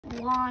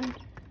1,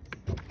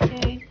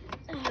 2,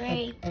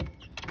 3.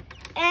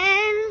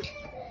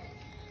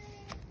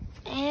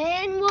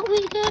 And what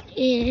we got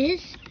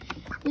is,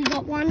 we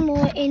got one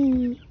more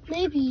in,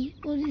 maybe,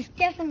 well, there's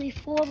definitely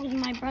 4 because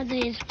my brother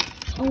is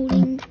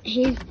holding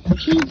his.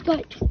 He's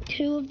got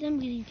 2 of them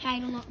because he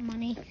paid a lot of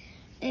money.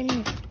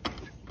 And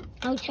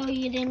I'll tell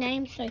you their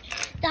names. So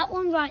that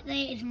one right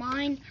there is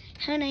mine.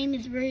 Her name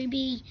is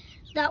Ruby.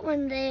 That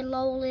one there,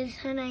 Lola's.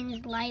 Her name is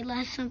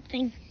Layla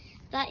something.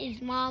 That is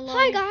Marlo.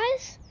 Hi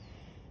guys.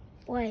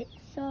 Wait,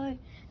 so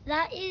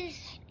that is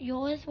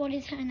yours. What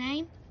is her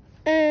name?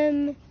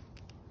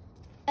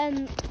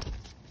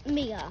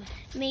 Mia.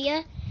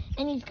 Mia.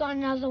 And he's got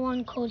another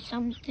one called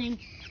something.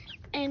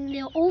 And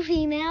they're all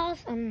females.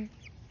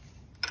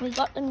 We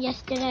got them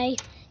yesterday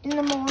in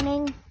the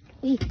morning.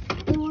 We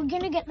were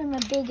gonna get them a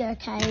bigger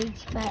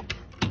cage, but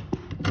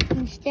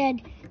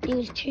instead it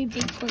was too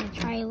big for the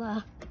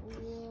trailer.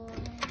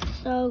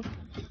 So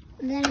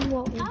then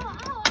what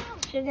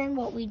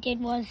we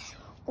did was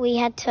we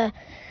had to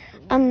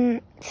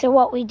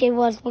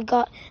we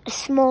got a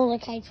smaller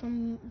cage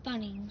from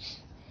Bunnings.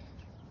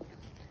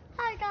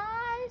 Hi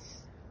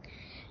guys.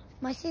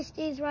 My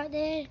sister is right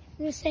there. You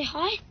wanna say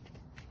hi?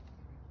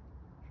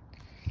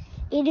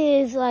 It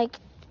is like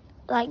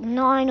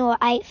 9 or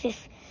 8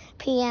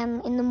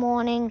 p.m. in the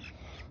morning.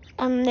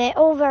 They're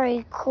all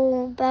very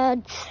cool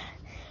birds.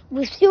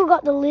 We've still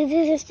got the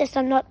lizards, it's just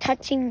I'm not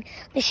touching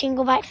the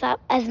shinglebacks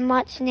up as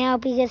much now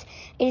because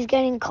it is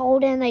getting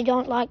colder and they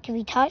don't like to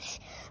be touched.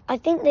 I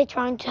think they're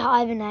trying to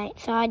hibernate,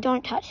 so I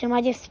don't touch them.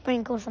 I just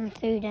sprinkle some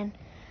food in.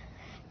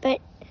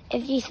 But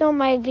if you saw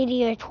my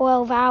video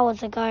 12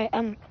 hours ago,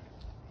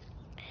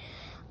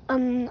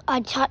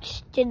 I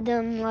touched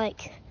them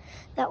like,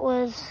 that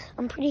was,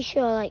 I'm pretty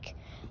sure like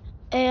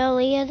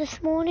earlier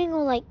this morning,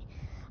 or like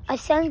I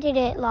sent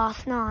it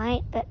last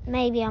night, but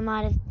maybe I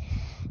might have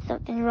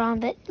something wrong.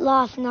 But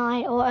last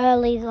night or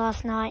early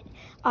last night,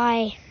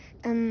 I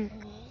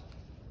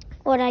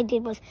what I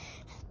did was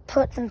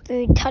put some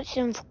food, touch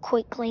them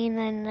quickly, and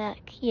then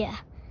yeah.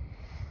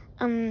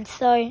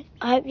 So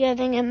I hope you're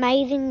having an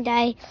amazing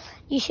day.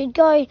 You should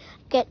go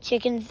get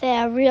chickens. They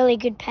are really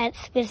good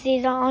pets because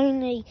these are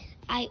only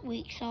 8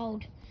 weeks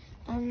old.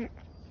 And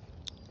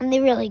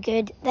they're really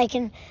good. They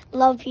can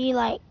love you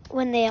like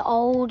when they're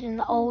old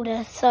and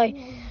older. So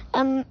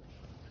you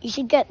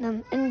should get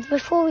them. And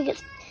before we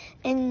get,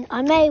 and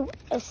I may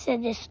have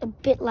said this a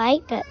bit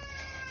late, but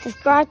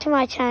subscribe to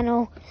my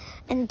channel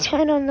and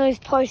turn on those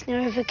post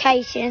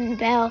notification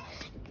bell,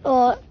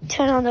 or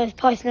turn on those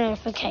post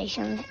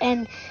notifications,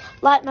 and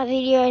like my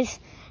videos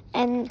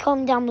and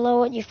comment down below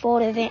what you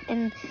thought of it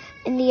and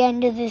in the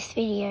end of this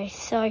video.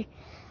 So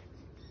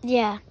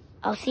yeah,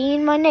 I'll see you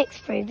in my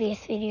next previous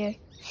video.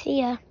 See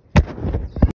ya.